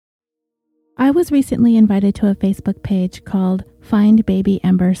I was recently invited to a Facebook page called Find Baby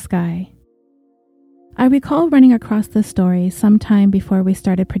Ember Sky. I recall running across this story sometime before we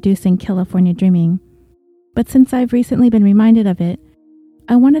started producing California Dreaming, but since I've recently been reminded of it,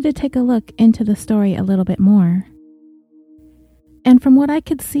 I wanted to take a look into the story a little bit more. And from what I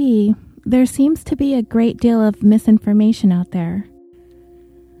could see, there seems to be a great deal of misinformation out there.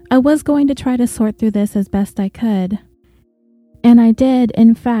 I was going to try to sort through this as best I could, and I did,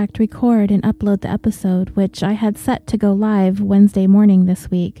 in fact, record and upload the episode, which I had set to go live Wednesday morning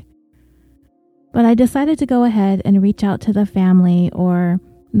this week. But I decided to go ahead and reach out to the family or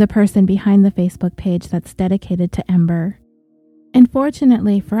the person behind the Facebook page that's dedicated to Ember. And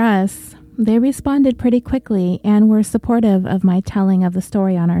fortunately for us, they responded pretty quickly and were supportive of my telling of the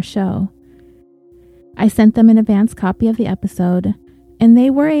story on our show. I sent them an advance copy of the episode, and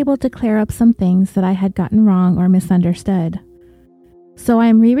they were able to clear up some things that I had gotten wrong or misunderstood. So I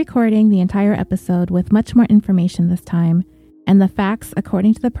am re-recording the entire episode with much more information this time, and the facts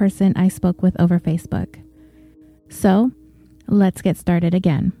according to the person I spoke with over Facebook. So, let's get started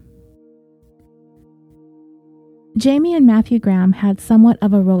again. Jamie and Matthew Graham had somewhat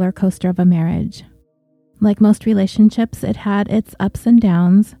of a roller coaster of a marriage. Like most relationships, it had its ups and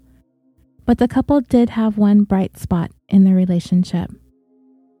downs, but the couple did have one bright spot in their relationship.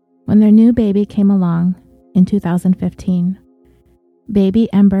 When their new baby came along in 2015,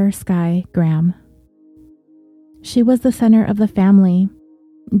 baby Ember Sky Graham. She was the center of the family,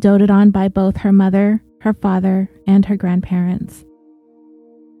 doted on by both her mother, her father, and her grandparents.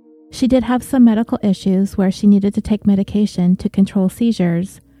 She did have some medical issues where she needed to take medication to control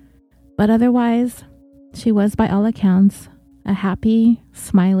seizures, but otherwise, she was by all accounts a happy,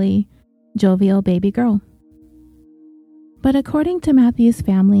 smiley, jovial baby girl. But according to Matthew's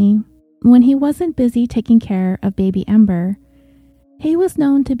family, when he wasn't busy taking care of baby Ember, he was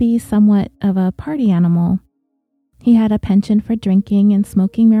known to be somewhat of a party animal. He had a penchant for drinking and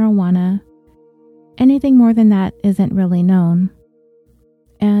smoking marijuana. Anything more than that isn't really known.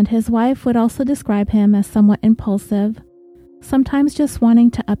 And his wife would also describe him as somewhat impulsive, sometimes just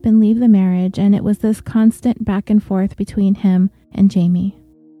wanting to up and leave the marriage, and it was this constant back and forth between him and Jamie.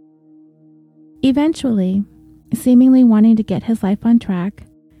 Eventually, seemingly wanting to get his life on track,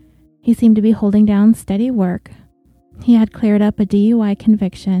 he seemed to be holding down steady work. He had cleared up a DUI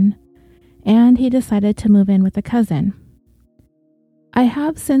conviction, and he decided to move in with a cousin. I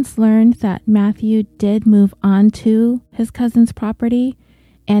have since learned that Matthew did move on to his cousin's property,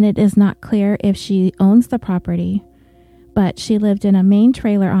 and it is not clear if she owns the property, but she lived in a main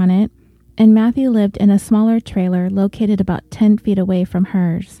trailer on it, and Matthew lived in a smaller trailer located about 10 feet away from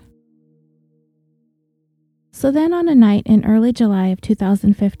hers. So then on a night in early July of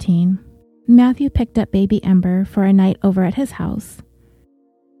 2015, Matthew picked up baby Ember for a night over at his house.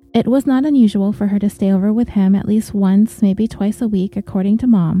 It was not unusual for her to stay over with him at least once, maybe twice a week, according to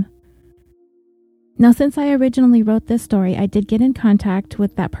Mom. Now, since I originally wrote this story, I did get in contact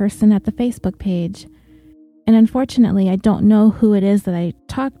with that person at the Facebook page, and unfortunately, I don't know who it is that I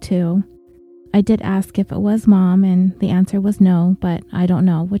talked to. I did ask if it was Mom, and the answer was no, but I don't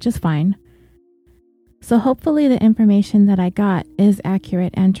know, which is fine. So hopefully the information that I got is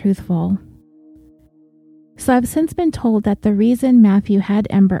accurate and truthful. So I've since been told that the reason Matthew had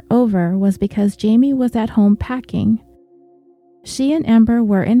Ember over was because Jamie was at home packing. She and Ember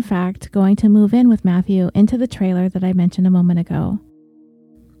were, in fact, going to move in with Matthew into the trailer that I mentioned a moment ago.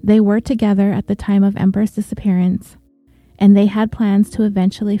 They were together at the time of Ember's disappearance, and they had plans to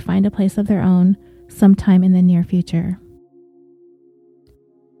eventually find a place of their own sometime in the near future.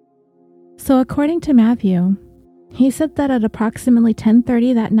 So according to Matthew, he said that at approximately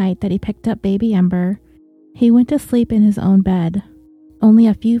 10:30 that night that he picked up baby Ember, he went to sleep in his own bed, only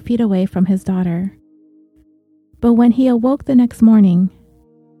a few feet away from his daughter. But when he awoke the next morning,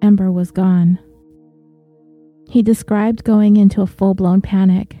 Ember was gone. He described going into a full-blown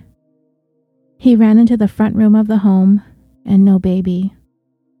panic. He ran into the front room of the home, and no baby.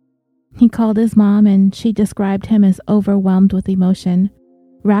 He called his mom, and she described him as overwhelmed with emotion,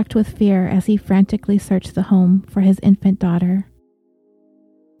 racked with fear as he frantically searched the home for his infant daughter.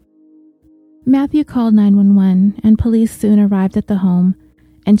 Matthew called 911, and police soon arrived at the home,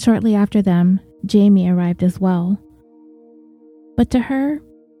 and shortly after them, Jamie arrived as well. But to her,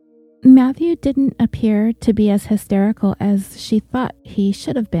 Matthew didn't appear to be as hysterical as she thought he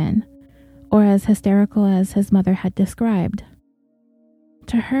should have been, or as hysterical as his mother had described.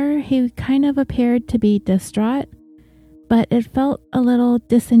 To her, he kind of appeared to be distraught, but it felt a little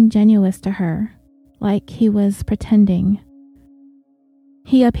disingenuous to her, like he was pretending.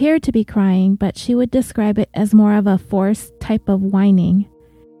 He appeared to be crying, but she would describe it as more of a forced type of whining.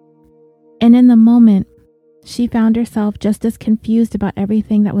 And in the moment, she found herself just as confused about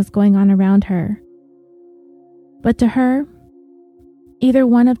everything that was going on around her. But to her, either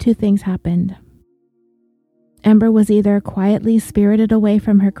one of two things happened. Ember was either quietly spirited away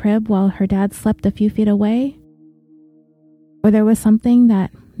from her crib while her dad slept a few feet away, or there was something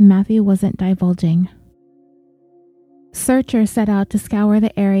that Matthew wasn't divulging. Searchers set out to scour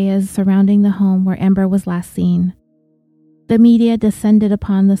the areas surrounding the home where Ember was last seen. The media descended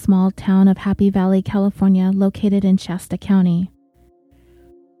upon the small town of Happy Valley, California, located in Shasta County.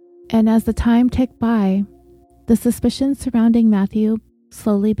 And as the time ticked by, the suspicions surrounding Matthew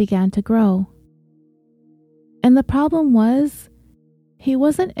slowly began to grow. And the problem was, he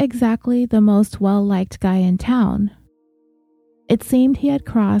wasn't exactly the most well-liked guy in town. It seemed he had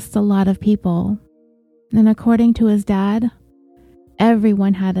crossed a lot of people, and according to his dad,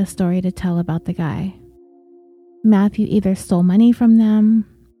 everyone had a story to tell about the guy. Matthew either stole money from them,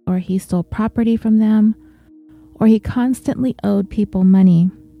 or he stole property from them, or he constantly owed people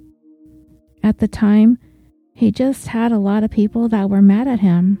money. At the time, he just had a lot of people that were mad at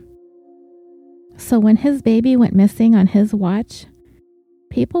him. So when his baby went missing on his watch,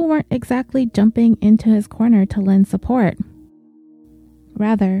 people weren't exactly jumping into his corner to lend support.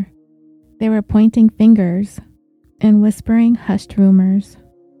 Rather, they were pointing fingers and whispering hushed rumors.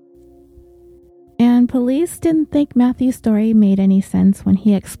 And police didn't think Matthew's story made any sense when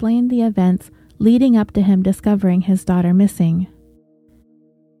he explained the events leading up to him discovering his daughter missing.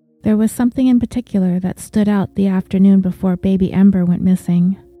 There was something in particular that stood out the afternoon before baby Ember went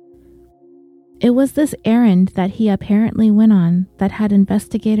missing. It was this errand that he apparently went on that had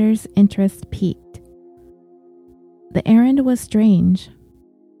investigators' interest piqued. The errand was strange.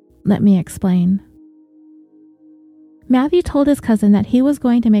 Let me explain. Matthew told his cousin that he was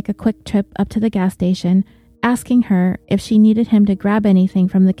going to make a quick trip up to the gas station, asking her if she needed him to grab anything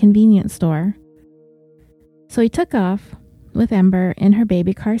from the convenience store. So he took off, with Ember in her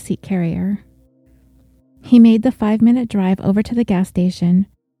baby car seat carrier. He made the 5-minute drive over to the gas station,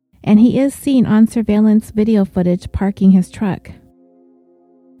 and he is seen on surveillance video footage parking his truck.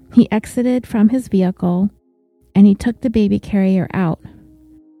 He exited from his vehicle, and he took the baby carrier out.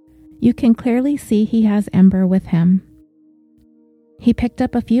 You can clearly see he has Ember with him. He picked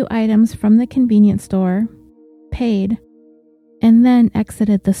up a few items from the convenience store, paid, and then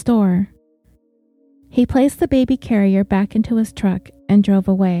exited the store. He placed the baby carrier back into his truck and drove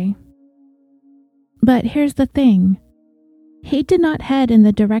away. But here's the thing. He did not head in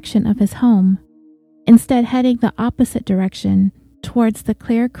the direction of his home, instead heading the opposite direction towards the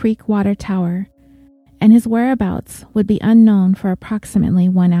Clear Creek Water Tower, and his whereabouts would be unknown for approximately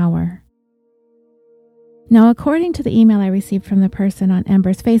 1 hour. Now, according to the email I received from the person on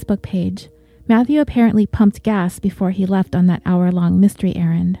Ember's Facebook page, Matthew apparently pumped gas before he left on that hour-long mystery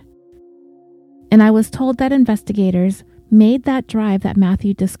errand. And I was told that investigators made that drive that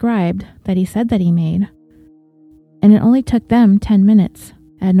Matthew described, that he said that he made, and it only took them 10 minutes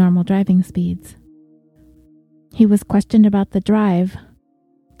at normal driving speeds. He was questioned about the drive,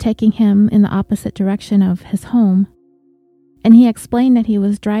 taking him in the opposite direction of his home, and he explained that he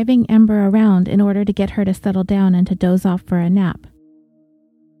was driving Ember around in order to get her to settle down and to doze off for a nap.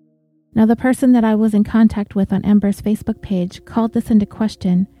 Now, the person that I was in contact with on Ember's Facebook page called this into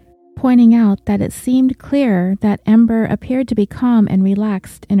question, pointing out that it seemed clear that Ember appeared to be calm and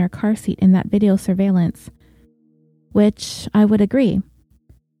relaxed in her car seat in that video surveillance, which I would agree.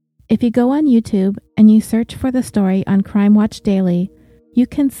 If you go on YouTube and you search for the story on Crime Watch Daily, you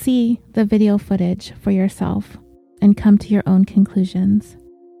can see the video footage for yourself and come to your own conclusions.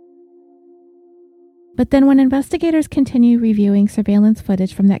 But then when investigators continued reviewing surveillance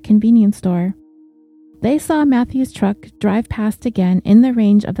footage from that convenience store, they saw Matthew's truck drive past again in the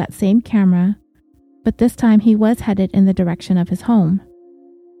range of that same camera, but this time he was headed in the direction of his home.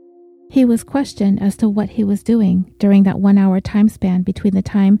 He was questioned as to what he was doing during that 1 hour time span between the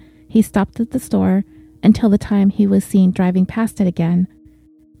time he stopped at the store until the time he was seen driving past it again,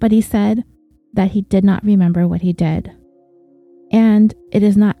 but he said that he did not remember what he did. And it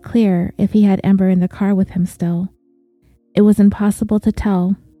is not clear if he had Ember in the car with him still. It was impossible to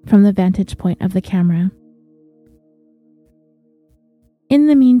tell from the vantage point of the camera. In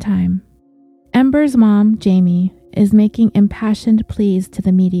the meantime, Ember's mom, Jamie, is making impassioned pleas to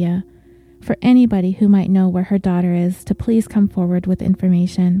the media for anybody who might know where her daughter is to please come forward with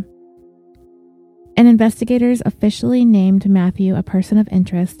information. And investigators officially named Matthew a person of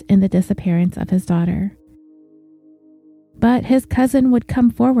interest in the disappearance of his daughter. But his cousin would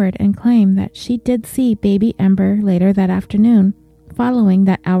come forward and claim that she did see baby Ember later that afternoon, following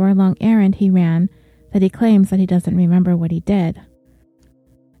that hour-long errand he ran that he claims that he doesn't remember what he did.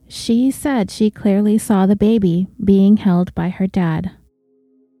 She said she clearly saw the baby being held by her dad.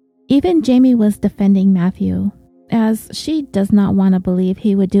 Even Jamie was defending Matthew, as she does not want to believe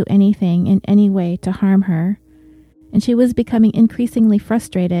he would do anything in any way to harm her, and she was becoming increasingly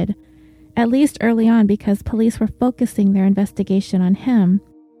frustrated, at least early on, because police were focusing their investigation on him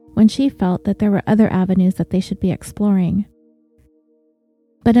when she felt that there were other avenues that they should be exploring.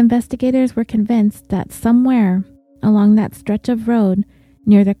 But investigators were convinced that somewhere along that stretch of road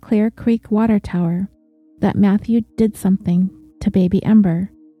near the Clear Creek water tower, that Matthew did something to baby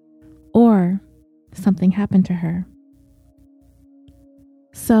Ember, or something happened to her.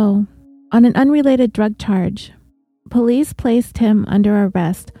 So, on an unrelated drug charge, police placed him under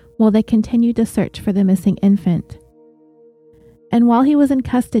arrest while they continued to search for the missing infant. And while he was in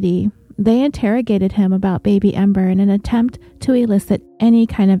custody, they interrogated him about baby Ember in an attempt to elicit any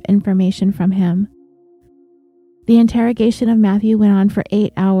kind of information from him. The interrogation of Matthew went on for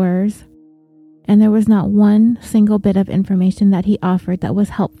 8 hours, and there was not one single bit of information that he offered that was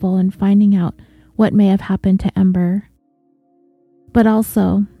helpful in finding out what may have happened to Ember. But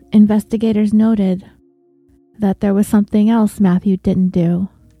also, investigators noted that there was something else Matthew didn't do.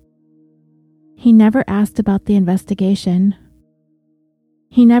 He never asked about the investigation.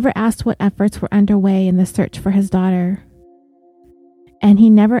 He never asked what efforts were underway in the search for his daughter. And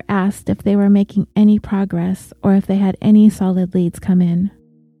he never asked if they were making any progress or if they had any solid leads come in.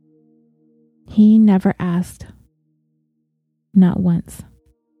 He never asked. Not once.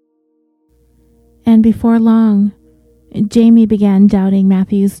 And before long, Jamie began doubting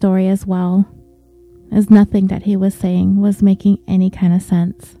Matthew's story as well, as nothing that he was saying was making any kind of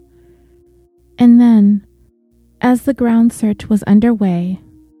sense. And then, as the ground search was underway,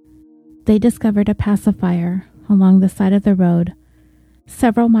 they discovered a pacifier along the side of the road,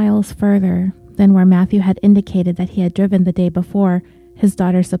 several miles further than where Matthew had indicated that he had driven the day before his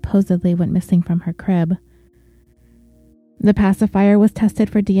daughter supposedly went missing from her crib. The pacifier was tested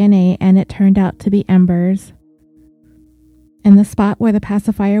for DNA, and it turned out to be Ember's. And the spot where the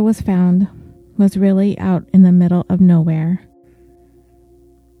pacifier was found was really out in the middle of nowhere.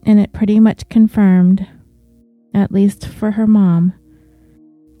 And it pretty much confirmed, at least for her mom,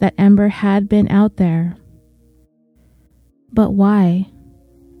 that Ember had been out there. But why?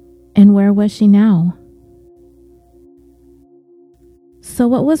 And where was she now? So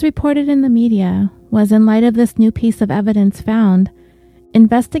what was reported in the media was, in light of this new piece of evidence found,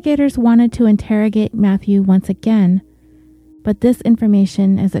 investigators wanted to interrogate Matthew once again, but this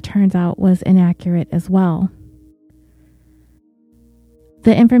information, as it turns out, was inaccurate as well.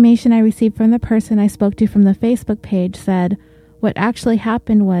 The information I received from the person I spoke to from the Facebook page said what actually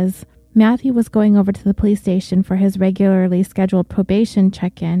happened was Matthew was going over to the police station for his regularly scheduled probation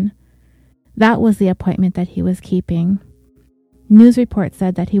check-in. That was the appointment that he was keeping. News reports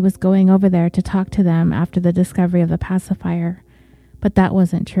said that he was going over there to talk to them after the discovery of the pacifier, but that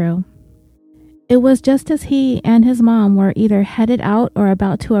wasn't true. It was just as he and his mom were either headed out or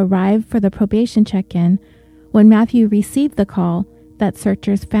about to arrive for the probation check-in when Matthew received the call that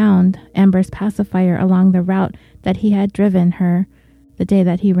searchers found Ember's pacifier along the route that he had driven her the day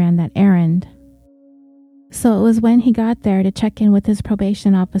that he ran that errand. So it was when he got there to check in with his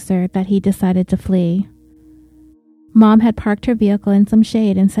probation officer that he decided to flee. Mom had parked her vehicle in some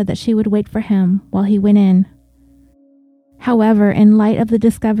shade and said that she would wait for him while he went in. However, in light of the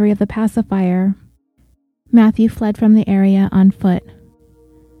discovery of the pacifier, Matthew fled from the area on foot.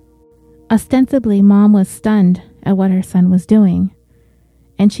 Ostensibly, Mom was stunned at what her son was doing,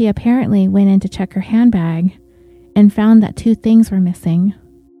 and she apparently went in to check her handbag and found that 2 things were missing: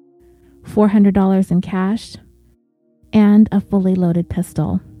 $400 in cash and a fully loaded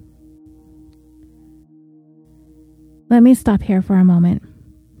pistol. Let me stop here for a moment,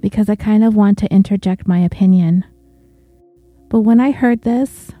 because I kind of want to interject my opinion. But when I heard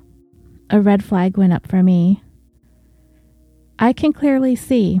this, a red flag went up for me. I can clearly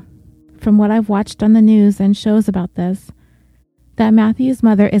see, from what I've watched on the news and shows about this, that Matthew's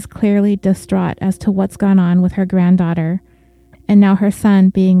mother is clearly distraught as to what's gone on with her granddaughter, and now her son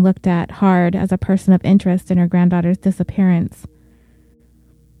being looked at hard as a person of interest in her granddaughter's disappearance.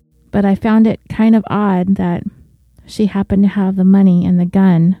 But I found it kind of odd that she happened to have the money and the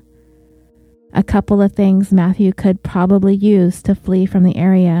gun, a couple of things Matthew could probably use to flee from the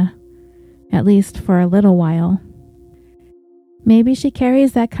area, at least for a little while. Maybe she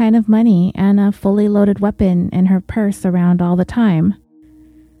carries that kind of money and a fully loaded weapon in her purse around all the time.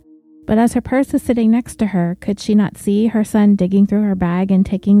 But as her purse is sitting next to her, could she not see her son digging through her bag and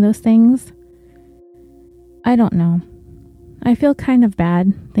taking those things? I don't know. I feel kind of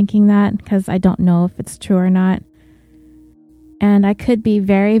bad thinking that, because I don't know if it's true or not. And I could be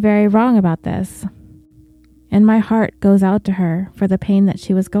very, very wrong about this. And my heart goes out to her for the pain that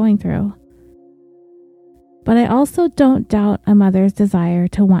she was going through. But I also don't doubt a mother's desire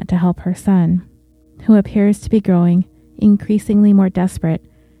to want to help her son, who appears to be growing increasingly more desperate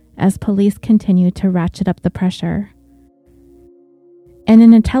as police continue to ratchet up the pressure. And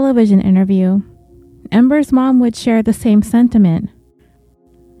in a television interview, Ember's mom would share the same sentiment,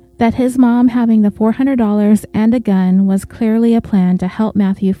 that his mom having the $400 and a gun was clearly a plan to help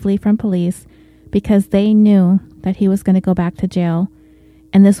Matthew flee from police because they knew that he was going to go back to jail,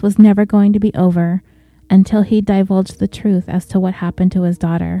 and this was never going to be over until he divulged the truth as to what happened to his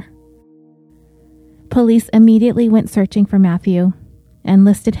daughter. Police immediately went searching for Matthew and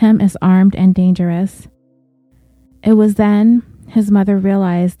listed him as armed and dangerous. It was then his mother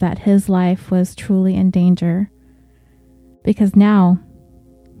realized that his life was truly in danger, because now,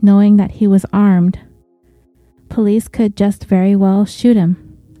 knowing that he was armed, police could just very well shoot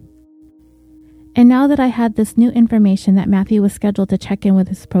him. And now that I had this new information that Matthew was scheduled to check in with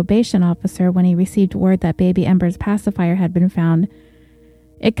his probation officer when he received word that baby Ember's pacifier had been found,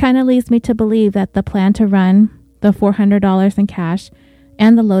 it kind of leads me to believe that the plan to run, the $400 in cash,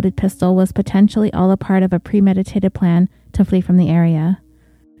 and the loaded pistol was potentially all a part of a premeditated plan to flee from the area.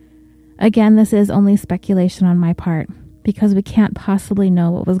 Again, this is only speculation on my part, because we can't possibly know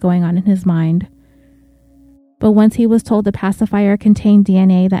what was going on in his mind. But once he was told the pacifier contained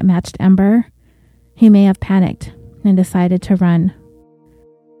DNA that matched Ember, he may have panicked and decided to run.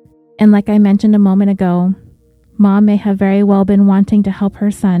 And like I mentioned a moment ago, Mom may have very well been wanting to help her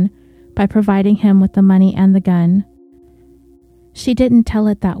son by providing him with the money and the gun. She didn't tell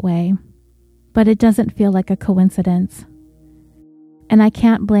it that way, but it doesn't feel like a coincidence. And I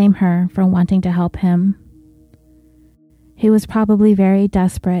can't blame her for wanting to help him. He was probably very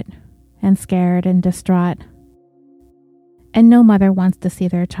desperate and scared and distraught. And no mother wants to see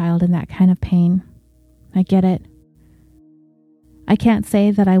their child in that kind of pain. I get it. I can't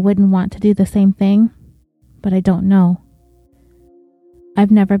say that I wouldn't want to do the same thing, but I don't know.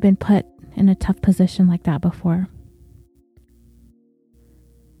 I've never been put in a tough position like that before.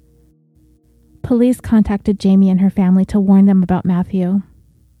 Police contacted Jamie and her family to warn them about Matthew,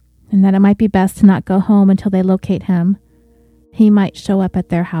 and that it might be best to not go home until they locate him. He might show up at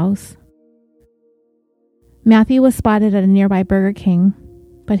their house. Matthew was spotted at a nearby Burger King,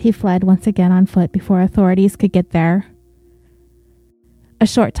 but he fled once again on foot before authorities could get there. A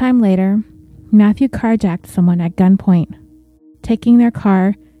short time later, Matthew carjacked someone at gunpoint, taking their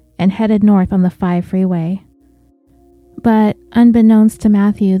car and headed north on the 5 freeway. But unbeknownst to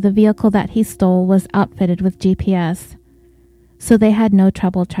Matthew, the vehicle that he stole was outfitted with GPS, so they had no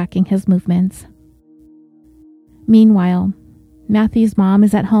trouble tracking his movements. Meanwhile, Matthew's mom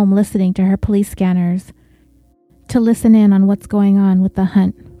is at home listening to her police scanners to listen in on what's going on with the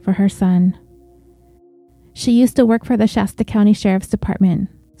hunt for her son. She used to work for the Shasta County Sheriff's Department,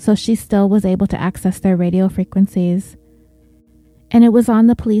 so she still was able to access their radio frequencies. And it was on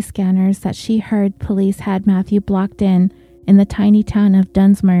the police scanners that she heard police had Matthew blocked in the tiny town of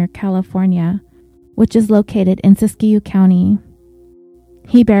Dunsmuir, California, which is located in Siskiyou County.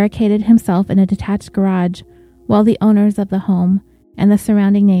 He barricaded himself in a detached garage while the owners of the home and the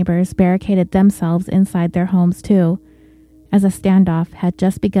surrounding neighbors barricaded themselves inside their homes too, as a standoff had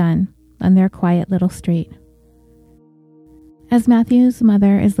just begun on their quiet little street. As Matthew's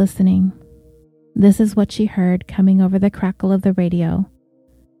mother is listening, this is what she heard coming over the crackle of the radio.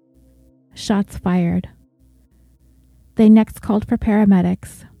 Shots fired. They next called for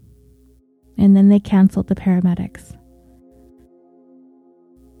paramedics, and then they canceled the paramedics.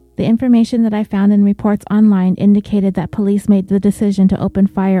 The information that I found in reports online indicated that police made the decision to open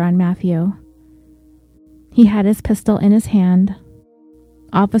fire on Matthew. He had his pistol in his hand.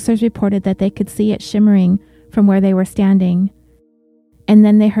 Officers reported that they could see it shimmering from where they were standing, and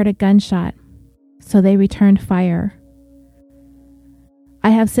then they heard a gunshot, so they returned fire. I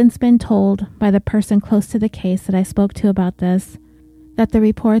have since been told by the person close to the case that I spoke to about this that the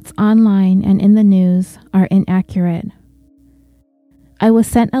reports online and in the news are inaccurate. I was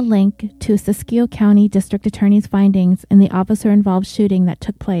sent a link to Siskiyou County District Attorney's findings in the officer-involved shooting that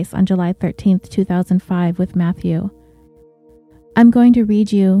took place on July 13, 2005 with Matthew. I'm going to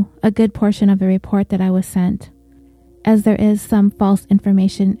read you a good portion of the report that I was sent, as there is some false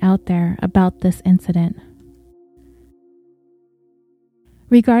information out there about this incident.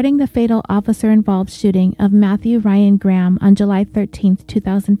 Regarding the fatal officer-involved shooting of Matthew Ryan Graham on July 13,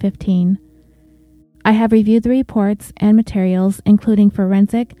 2015, I have reviewed the reports and materials, including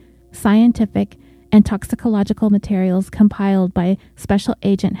forensic, scientific, and toxicological materials compiled by Special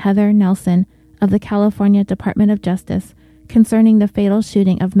Agent Heather Nelson of the California Department of Justice concerning the fatal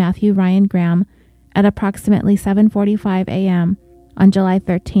shooting of Matthew Ryan Graham at approximately 7:45 a.m. on July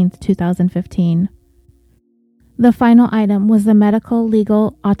 13, 2015. The final item was the medical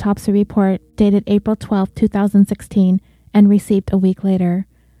legal autopsy report dated April 12, 2016, and received a week later.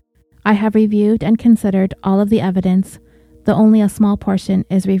 I have reviewed and considered all of the evidence, though only a small portion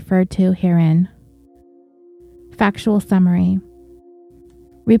is referred to herein. Factual summary.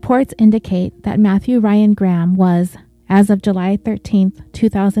 Reports indicate that Matthew Ryan Graham was, as of July 13,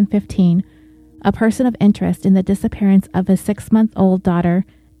 2015, a person of interest in the disappearance of his 6-month-old daughter,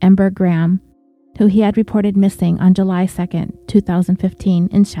 Ember Graham, who he had reported missing on July 2, 2015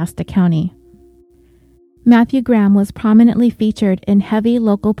 in Shasta County. Matthew Graham was prominently featured in heavy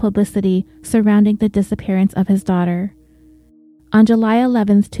local publicity surrounding the disappearance of his daughter. On July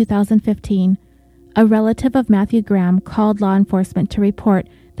 11, 2015, a relative of Matthew Graham called law enforcement to report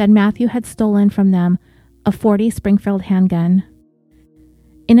that Matthew had stolen from them a .40 Springfield handgun.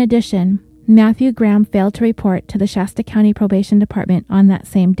 In addition, Matthew Graham failed to report to the Shasta County Probation Department on that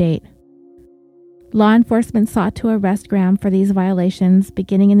same date. Law enforcement sought to arrest Graham for these violations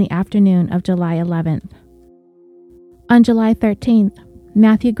beginning in the afternoon of July 11th. On July 13th,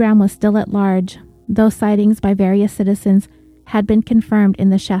 Matthew Graham was still at large, though sightings by various citizens had been confirmed in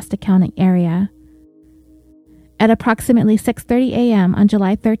the Shasta County area. At approximately 6:30 a.m. on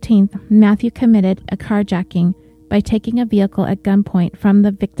July 13th, Matthew committed a carjacking by taking a vehicle at gunpoint from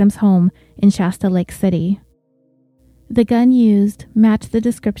the victim's home in Shasta Lake City. The gun used matched the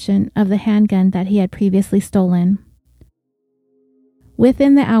description of the handgun that he had previously stolen.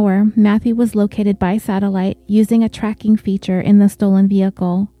 Within the hour, Matthew was located by satellite using a tracking feature in the stolen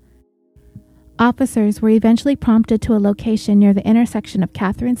vehicle. Officers were eventually prompted to a location near the intersection of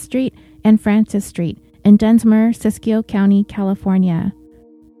Catherine Street and Francis Street in Dunsmuir, Siskiyou County, California.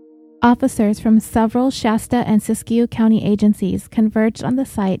 Officers from several Shasta and Siskiyou County agencies converged on the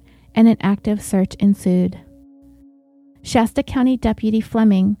site and an active search ensued. Shasta County Deputy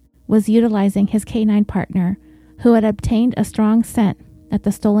Fleming was utilizing his K-9 partner, who had obtained a strong scent at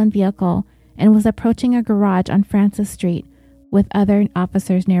the stolen vehicle and was approaching a garage on Francis Street with other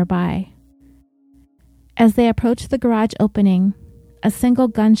officers nearby. As they approached the garage opening, a single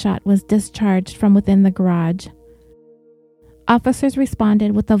gunshot was discharged from within the garage. Officers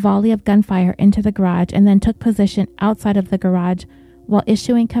responded with a volley of gunfire into the garage and then took position outside of the garage while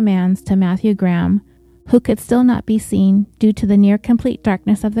issuing commands to Matthew Graham, who could still not be seen due to the near-complete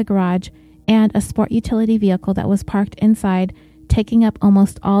darkness of the garage and a sport utility vehicle that was parked inside, taking up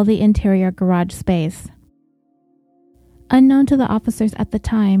almost all the interior garage space. Unknown to the officers at the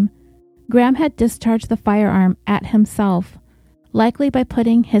time, Graham had discharged the firearm at himself, likely by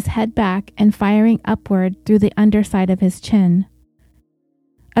putting his head back and firing upward through the underside of his chin.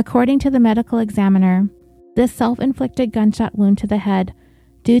 According to the medical examiner, this self-inflicted gunshot wound to the head,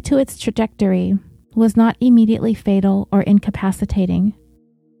 due to its trajectory, was not immediately fatal or incapacitating.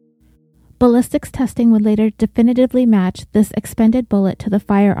 Ballistics testing would later definitively match this expended bullet to the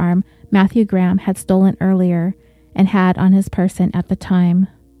firearm Matthew Graham had stolen earlier and had on his person at the time.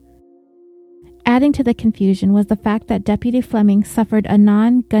 Adding to the confusion was the fact that Deputy Fleming suffered a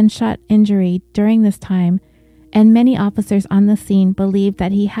non-gunshot injury during this time, and many officers on the scene believed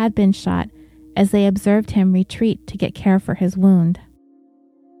that he had been shot as they observed him retreat to get care for his wound.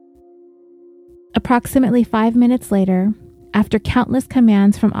 Approximately 5 minutes later, after countless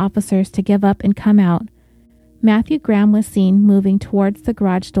commands from officers to give up and come out, Matthew Graham was seen moving towards the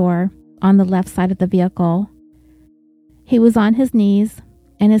garage door on the left side of the vehicle. He was on his knees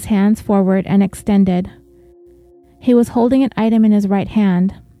and his hands forward and extended. He was holding an item in his right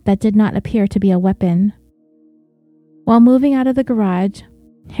hand that did not appear to be a weapon. While moving out of the garage,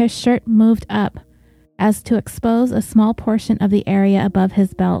 his shirt moved up as to expose a small portion of the area above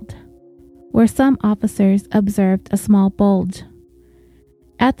his belt, where some officers observed a small bulge.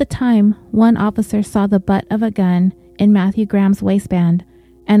 At the time, one officer saw the butt of a gun in Matthew Graham's waistband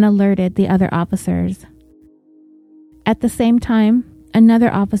and alerted the other officers. At the same time,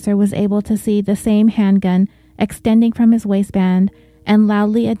 another officer was able to see the same handgun extending from his waistband and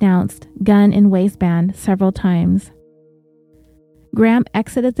loudly announced "gun in waistband" several times. Graham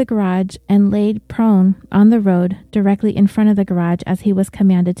exited the garage and laid prone on the road directly in front of the garage as he was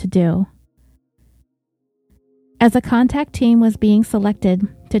commanded to do. As a contact team was being selected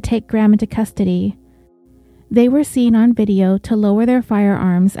to take Graham into custody, they were seen on video to lower their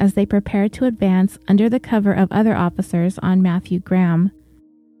firearms as they prepared to advance under the cover of other officers on Matthew Graham.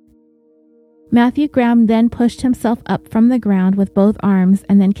 Matthew Graham then pushed himself up from the ground with both arms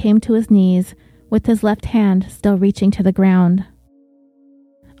and then came to his knees with his left hand still reaching to the ground.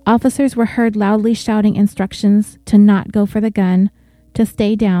 officers were heard loudly shouting instructions to not go for the gun, to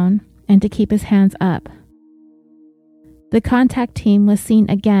stay down, and to keep his hands up. The contact team was seen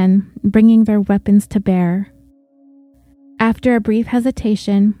again bringing their weapons to bear. After a brief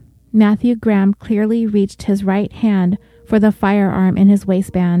hesitation, Matthew Graham clearly reached his right hand for the firearm in his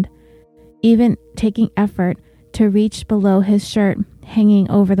waistband, even taking effort to reach below his shirt hanging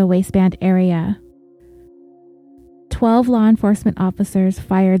over the waistband area. 12 law enforcement officers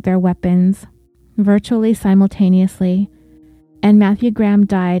fired their weapons, virtually simultaneously, and Matthew Graham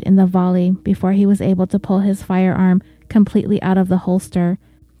died in the volley before he was able to pull his firearm completely out of the holster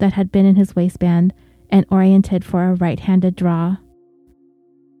that had been in his waistband and oriented for a right-handed draw.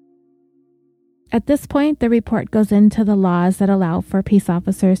 At this point, the report goes into the laws that allow for peace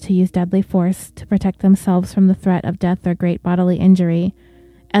officers to use deadly force to protect themselves from the threat of death or great bodily injury,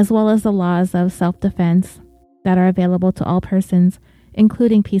 as well as the laws of self-defense that are available to all persons,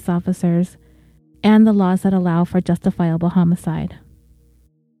 including peace officers, and the laws that allow for justifiable homicide.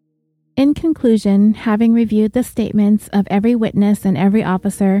 In conclusion, having reviewed the statements of every witness and every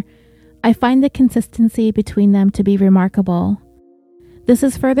officer, I find the consistency between them to be remarkable. This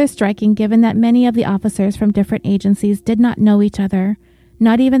is further striking given that many of the officers from different agencies did not know each other,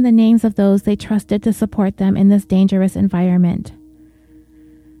 not even the names of those they trusted to support them in this dangerous environment.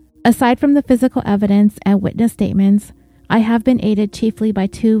 Aside from the physical evidence and witness statements, I have been aided chiefly by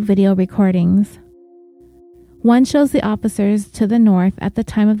 2 video recordings. One shows the officers to the north at the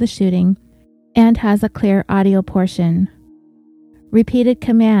time of the shooting and has a clear audio portion. Repeated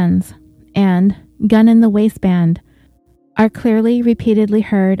commands and gun in the waistband are clearly repeatedly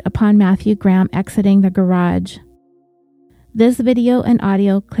heard upon Matthew Graham exiting the garage. This video and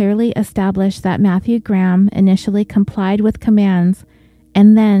audio clearly establish that Matthew Graham initially complied with commands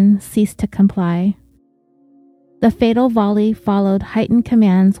and then ceased to comply. The fatal volley followed heightened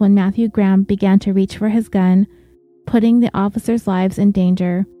commands when Matthew Graham began to reach for his gun, putting the officers' lives in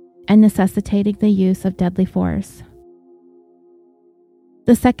danger and necessitating the use of deadly force.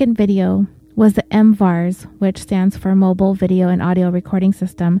 The second video was the MVARS, which stands for Mobile Video and Audio Recording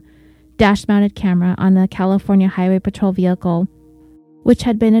System, dash-mounted camera on the California Highway Patrol vehicle, which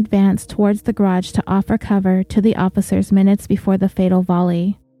had been advanced towards the garage to offer cover to the officers minutes before the fatal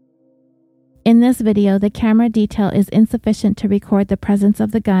volley. In this video, the camera detail is insufficient to record the presence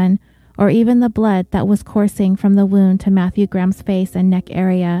of the gun or even the blood that was coursing from the wound to Matthew Graham's face and neck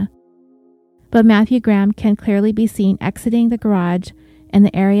area. But Matthew Graham can clearly be seen exiting the garage, and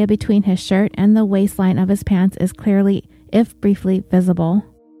the area between his shirt and the waistline of his pants is clearly, if briefly, visible.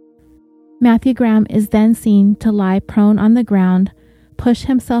 Matthew Graham is then seen to lie prone on the ground, push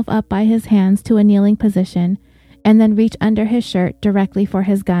himself up by his hands to a kneeling position, and then reach under his shirt directly for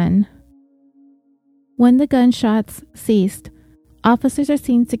his gun. When the gunshots ceased, officers are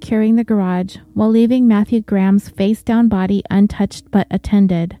seen securing the garage while leaving Matthew Graham's face-down body untouched but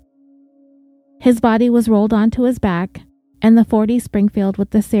attended. His body was rolled onto his back, and the 40 Springfield with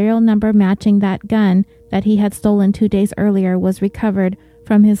the serial number matching that gun that he had stolen 2 days earlier was recovered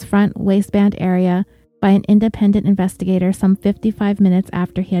from his front waistband area by an independent investigator some 55 minutes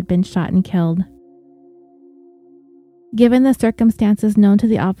after he had been shot and killed. Given the circumstances known to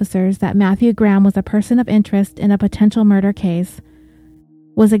the officers that Matthew Graham was a person of interest in a potential murder case,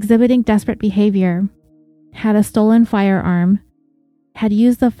 was exhibiting desperate behavior, had a stolen firearm, had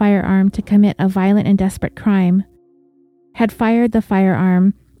used the firearm to commit a violent and desperate crime, had fired the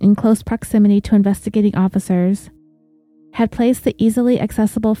firearm in close proximity to investigating officers, had placed the easily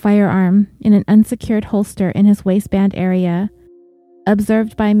accessible firearm in an unsecured holster in his waistband area,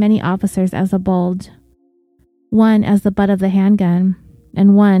 observed by many officers as a bulge, one as the butt of the handgun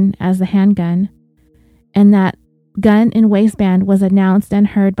and one as the handgun, and that gun in waistband was announced and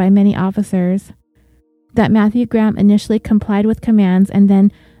heard by many officers, that Matthew Graham initially complied with commands and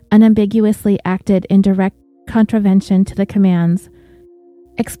then unambiguously acted in direct contravention to the commands,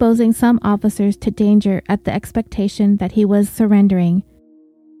 exposing some officers to danger at the expectation that he was surrendering,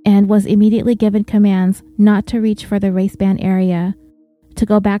 and was immediately given commands not to reach for the waistband area, to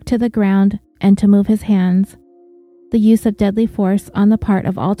go back to the ground, and to move his hands. The use of deadly force on the part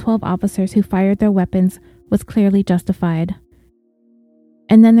of all 12 officers who fired their weapons was clearly justified.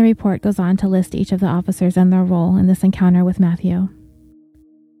 And then the report goes on to list each of the officers and their role in this encounter with Matthew.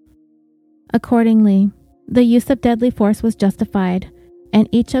 Accordingly, the use of deadly force was justified, and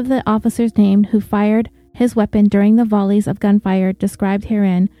each of the officers named who fired his weapon during the volleys of gunfire described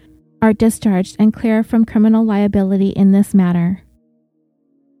herein are discharged and clear from criminal liability in this matter.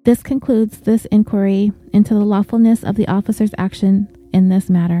 This concludes this inquiry into the lawfulness of the officers' action in this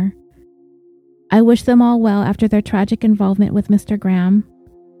matter. I wish them all well after their tragic involvement with Mr. Graham.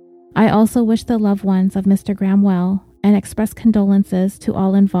 I also wish the loved ones of Mr. Graham well and express condolences to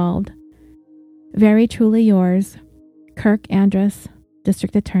all involved. Very truly yours, Kirk Andrus,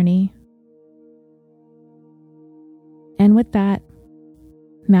 District Attorney. And with that,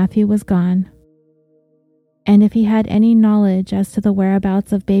 Matthew was gone. And if he had any knowledge as to the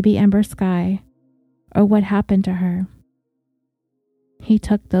whereabouts of baby Ember Sky or what happened to her, he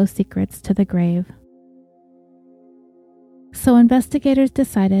took those secrets to the grave. So investigators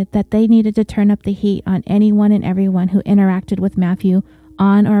decided that they needed to turn up the heat on anyone and everyone who interacted with Matthew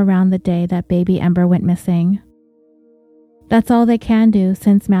on or around the day that baby Ember went missing. That's all they can do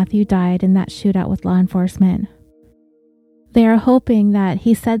since Matthew died in that shootout with law enforcement. They are hoping that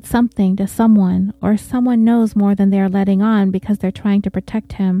he said something to someone or someone knows more than they are letting on because they're trying to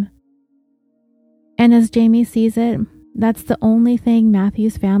protect him. And as Jamie sees it, that's the only thing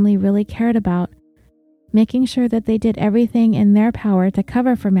Matthew's family really cared about, making sure that they did everything in their power to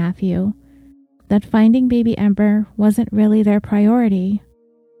cover for Matthew, that finding baby Ember wasn't really their priority.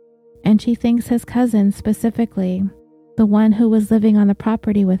 And she thinks his cousin specifically, the one who was living on the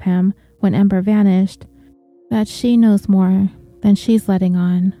property with him when Ember vanished, that she knows more than she's letting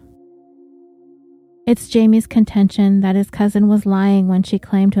on. It's Jamie's contention that his cousin was lying when she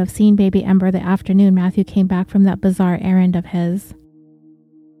claimed to have seen baby Ember the afternoon Matthew came back from that bizarre errand of his.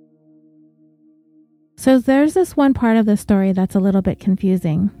 So there's this one part of the story that's a little bit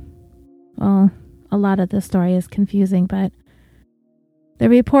confusing. Well, a lot of the story is confusing, but the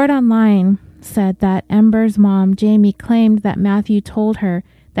report online said that Ember's mom, Jamie, claimed that Matthew told her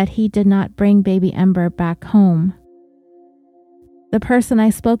that he did not bring baby Ember back home. The person I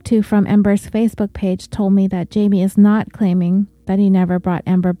spoke to from Ember's Facebook page told me that Jamie is not claiming that he never brought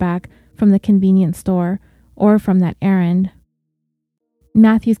Ember back from the convenience store or from that errand.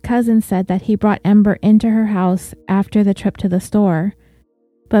 Matthew's cousin said that he brought Ember into her house after the trip to the store,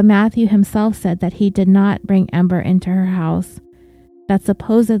 but Matthew himself said that he did not bring Ember into her house, that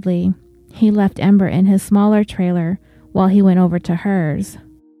supposedly he left Ember in his smaller trailer while he went over to hers.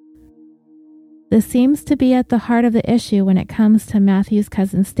 This seems to be at the heart of the issue when it comes to Matthew's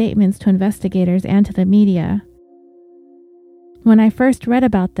cousin's statements to investigators and to the media. When I first read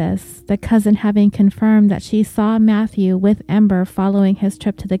about this, the cousin having confirmed that she saw Matthew with Ember following his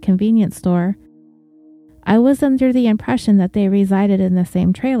trip to the convenience store, I was under the impression that they resided in the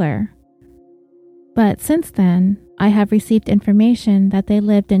same trailer. But since then, I have received information that they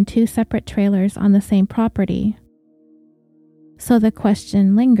lived in 2 separate trailers on the same property. So the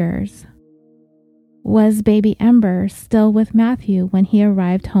question lingers. Was baby Ember still with Matthew when he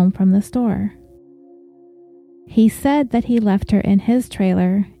arrived home from the store? He said that he left her in his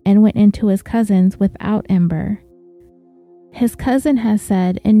trailer and went into his cousin's without Ember. His cousin has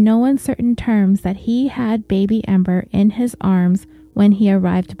said in no uncertain terms that he had baby Ember in his arms when he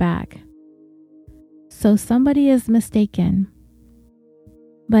arrived back. So somebody is mistaken.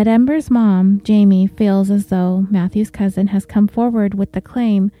 But Ember's mom, Jamie, feels as though Matthew's cousin has come forward with the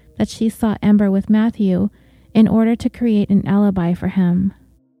claim that she saw Ember with Matthew in order to create an alibi for him.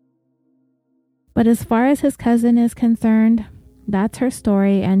 But as far as his cousin is concerned, that's her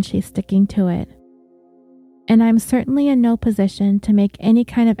story and she's sticking to it. And I'm certainly in no position to make any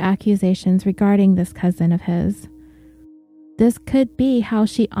kind of accusations regarding this cousin of his. This could be how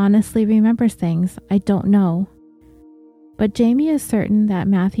she honestly remembers things, I don't know. But Jamie is certain that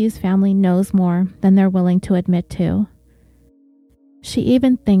Matthew's family knows more than they're willing to admit to. She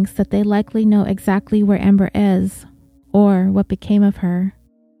even thinks that they likely know exactly where Ember is, or what became of her.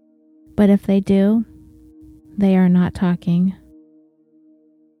 But if they do, they are not talking.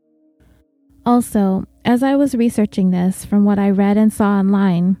 Also, as I was researching this, from what I read and saw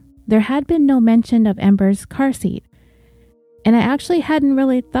online, there had been no mention of Ember's car seat. And I actually hadn't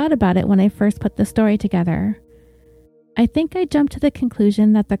really thought about it when I first put the story together. I think I jumped to the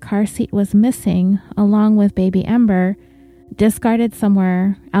conclusion that the car seat was missing along with baby Ember, discarded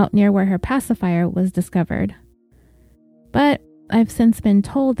somewhere out near where her pacifier was discovered. But I've since been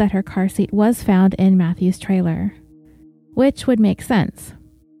told that her car seat was found in Matthew's trailer, which would make sense.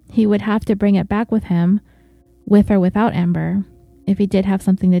 He would have to bring it back with him, with or without Ember, if he did have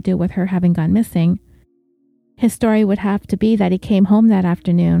something to do with her having gone missing. His story would have to be that he came home that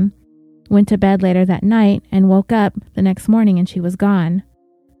afternoon, went to bed later that night, and woke up the next morning and she was gone.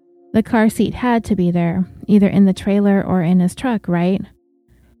 The car seat had to be there, either in the trailer or in his truck, right?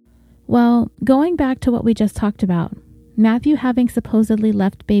 Well, going back to what we just talked about, Matthew having supposedly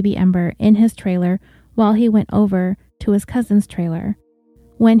left baby Ember in his trailer while he went over to his cousin's trailer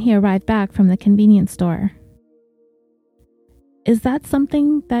when he arrived back from the convenience store. Is that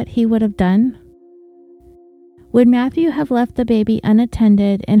something that he would have done? Would Matthew have left the baby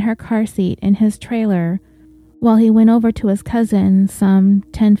unattended in her car seat in his trailer while he went over to his cousin some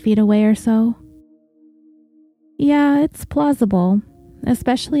 10 feet away or so? Yeah, it's plausible,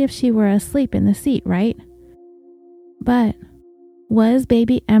 especially if she were asleep in the seat, right? But was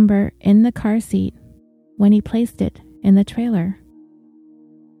baby Ember in the car seat when he placed it in the trailer?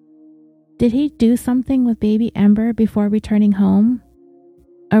 Did he do something with baby Ember before returning home,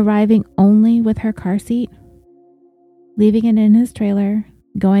 arriving only with her car seat, leaving it in his trailer,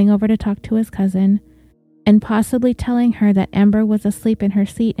 going over to talk to his cousin, and possibly telling her that Ember was asleep in her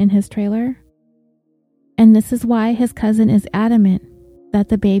seat in his trailer? And this is why his cousin is adamant that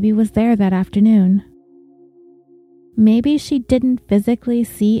the baby was there that afternoon. Maybe she didn't physically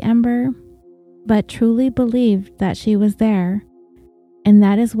see Ember, but truly believed that she was there, and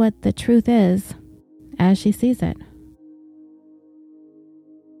that is what the truth is as she sees it.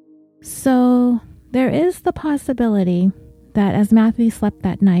 So there is the possibility that as Matthew slept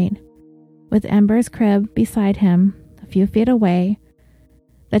that night, with Ember's crib beside him a few feet away,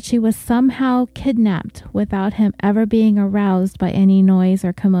 that she was somehow kidnapped without him ever being aroused by any noise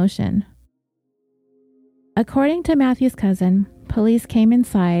or commotion. According to Matthew's cousin, police came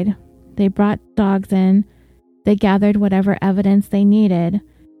inside, they brought dogs in, they gathered whatever evidence they needed,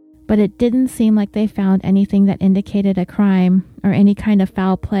 but it didn't seem like they found anything that indicated a crime or any kind of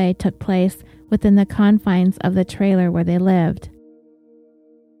foul play took place within the confines of the trailer where they lived.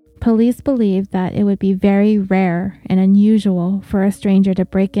 Police believed that it would be very rare and unusual for a stranger to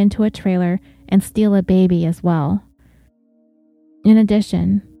break into a trailer and steal a baby as well. In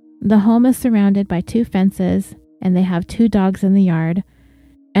addition, the home is surrounded by 2 fences and they have 2 dogs in the yard,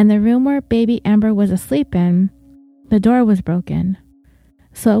 and the room where baby Ember was asleep in, the door was broken,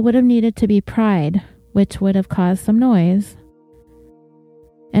 so it would have needed to be pried, which would have caused some noise.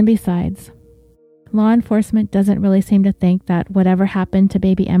 And besides, law enforcement doesn't really seem to think that whatever happened to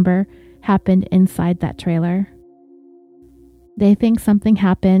baby Ember happened inside that trailer. They think something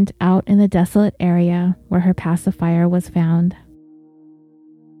happened out in the desolate area where her pacifier was found.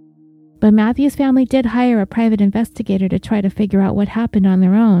 But Matthew's family did hire a private investigator to try to figure out what happened on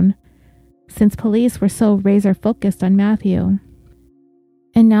their own, since police were so razor-focused on Matthew.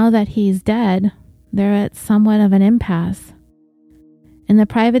 And now that he's dead, they're at somewhat of an impasse. And the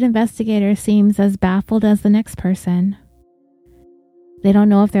private investigator seems as baffled as the next person. They don't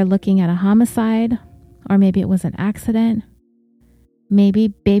know if they're looking at a homicide, or maybe it was an accident. Maybe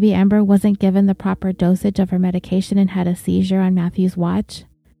baby Ember wasn't given the proper dosage of her medication and had a seizure on Matthew's watch.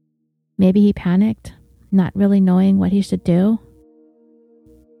 Maybe he panicked, not really knowing what he should do.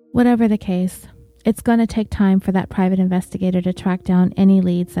 Whatever the case, it's going to take time for that private investigator to track down any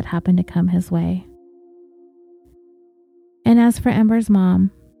leads that happen to come his way. And as for Ember's mom,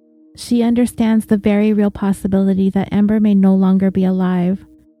 she understands the very real possibility that Ember may no longer be alive,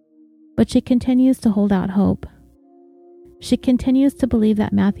 but she continues to hold out hope. She continues to believe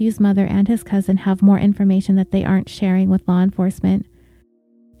that Matthew's mother and his cousin have more information that they aren't sharing with law enforcement,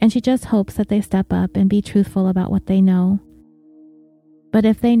 and she just hopes that they step up and be truthful about what they know. But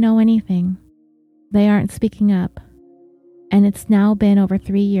if they know anything, they aren't speaking up, and it's now been over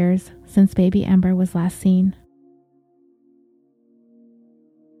 3 years since baby Ember was last seen.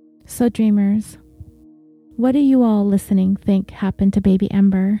 So dreamers, what do you all listening think happened to baby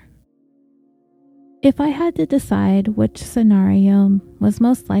Ember? If I had to decide which scenario was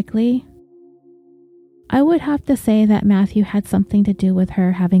most likely, I would have to say that Matthew had something to do with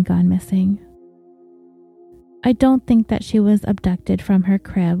her having gone missing. I don't think that she was abducted from her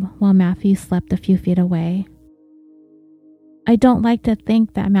crib while Matthew slept a few feet away. I don't like to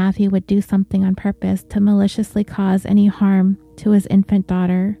think that Matthew would do something on purpose to maliciously cause any harm to his infant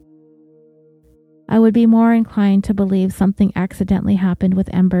daughter. I would be more inclined to believe something accidentally happened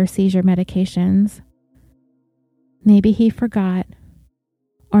with Ember's seizure medications. Maybe he forgot,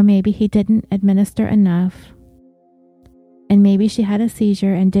 or maybe he didn't administer enough, and maybe she had a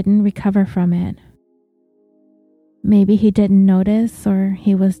seizure and didn't recover from it. Maybe he didn't notice, or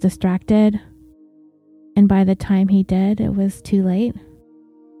he was distracted, and by the time he did, it was too late.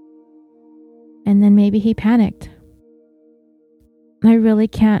 And then maybe he panicked. I really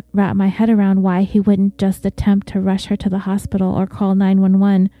can't wrap my head around why he wouldn't just attempt to rush her to the hospital or call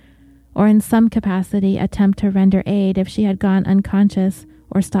 911, or in some capacity attempt to render aid if she had gone unconscious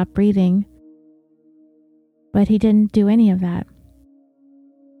or stopped breathing. But he didn't do any of that.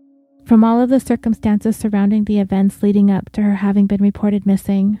 From all of the circumstances surrounding the events leading up to her having been reported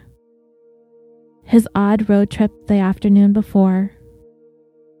missing, his odd road trip the afternoon before,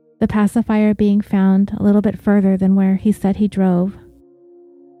 the pacifier being found a little bit further than where he said he drove,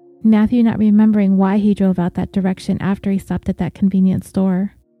 Matthew not remembering why he drove out that direction after he stopped at that convenience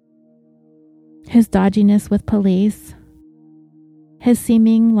store. His dodginess with police. His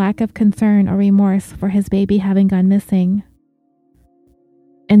seeming lack of concern or remorse for his baby having gone missing.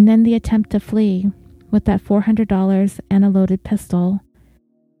 And then the attempt to flee with that $400 and a loaded pistol,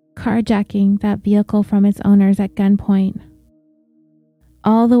 carjacking that vehicle from its owners at gunpoint,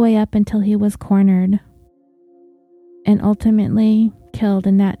 all the way up until he was cornered and ultimately killed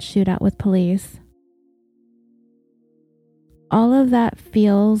in that shootout with police. All of that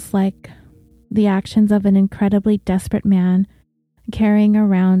feels like the actions of an incredibly desperate man carrying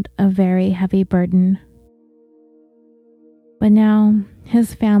around a very heavy burden. But now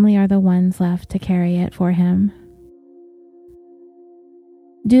his family are the ones left to carry it for him.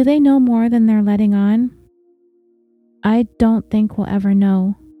 Do they know more than they're letting on? I don't think we'll ever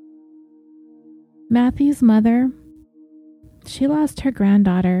know. Matthew's mother, she lost her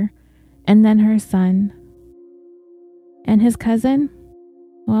granddaughter and then her son. And his cousin?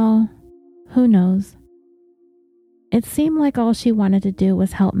 Well, who knows? It seemed like all she wanted to do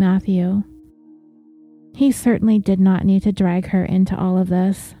was help Matthew. He certainly did not need to drag her into all of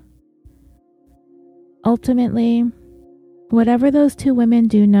this. Ultimately, whatever those two women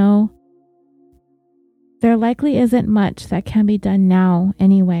do know, there likely isn't much that can be done now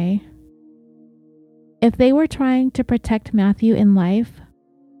anyway. If they were trying to protect Matthew in life,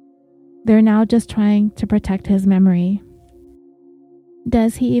 they're now just trying to protect his memory.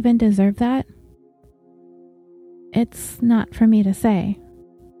 Does he even deserve that? It's not for me to say.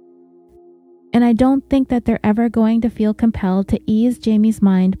 And I don't think that they're ever going to feel compelled to ease Jamie's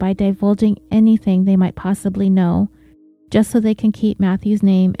mind by divulging anything they might possibly know, just so they can keep Matthew's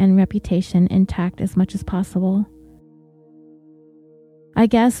name and reputation intact as much as possible. I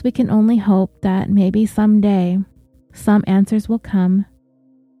guess we can only hope that maybe someday some answers will come.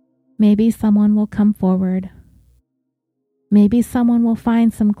 Maybe someone will come forward. Maybe someone will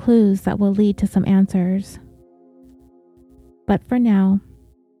find some clues that will lead to some answers. But for now,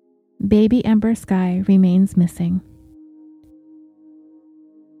 baby Ember Sky remains missing.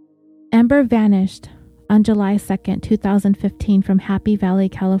 Ember vanished on July 2nd, 2015 from Happy Valley,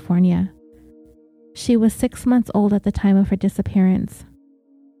 California. She was 6 months old at the time of her disappearance.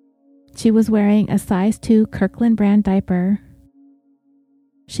 She was wearing a size 2 Kirkland brand diaper.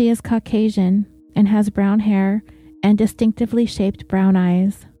 She is Caucasian and has brown hair and distinctively shaped brown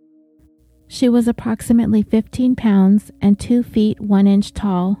eyes. She was approximately 15 pounds and 2 feet 1 inch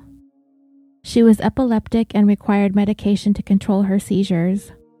tall. She was epileptic and required medication to control her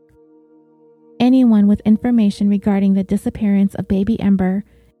seizures. Anyone with information regarding the disappearance of baby Ember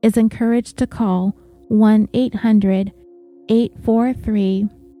is encouraged to call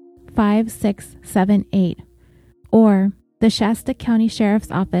 1-800-843-5678 or the Shasta County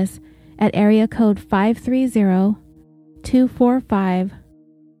Sheriff's Office at area code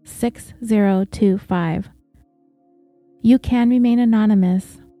 530-245-6025. You can remain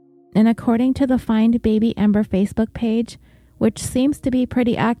anonymous, and according to the Find Baby Ember Facebook page, which seems to be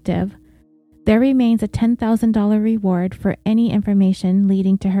pretty active, there remains a $10,000 reward for any information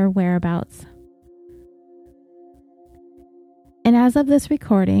leading to her whereabouts. And as of this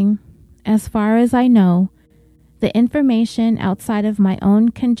recording, as far as I know, the information outside of my own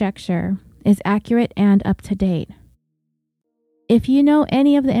conjecture is accurate and up to date. If you know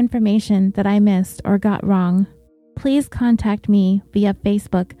any of the information that I missed or got wrong, please contact me via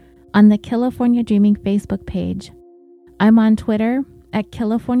Facebook on the California Dreaming Facebook page. I'm on Twitter at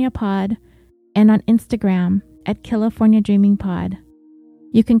CaliforniaPod and on Instagram at California Dreaming Pod.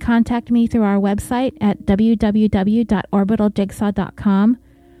 You can contact me through our website at www.orbitaljigsaw.com,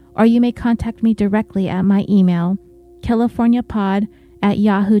 or you may contact me directly at my email,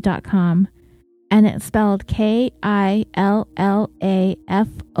 californiapod@yahoo.com, and it's spelled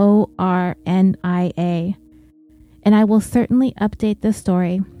KILLAFORNIA. And I will certainly update this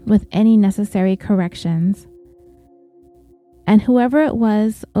story with any necessary corrections. And whoever it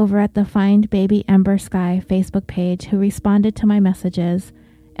was over at the Find Baby Ember Sky Facebook page who responded to my messages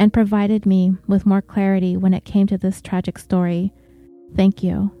and provided me with more clarity when it came to this tragic story, thank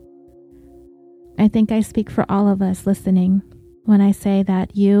you. I think I speak for all of us listening when I say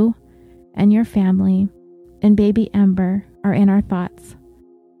that you and your family and baby Ember are in our thoughts,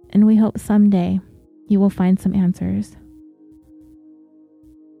 and we hope someday you will find some answers.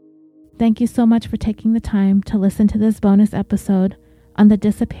 Thank you so much for taking the time to listen to this bonus episode on the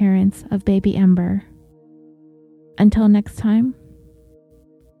disappearance of baby Ember. Until next time,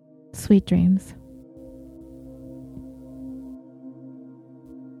 sweet dreams.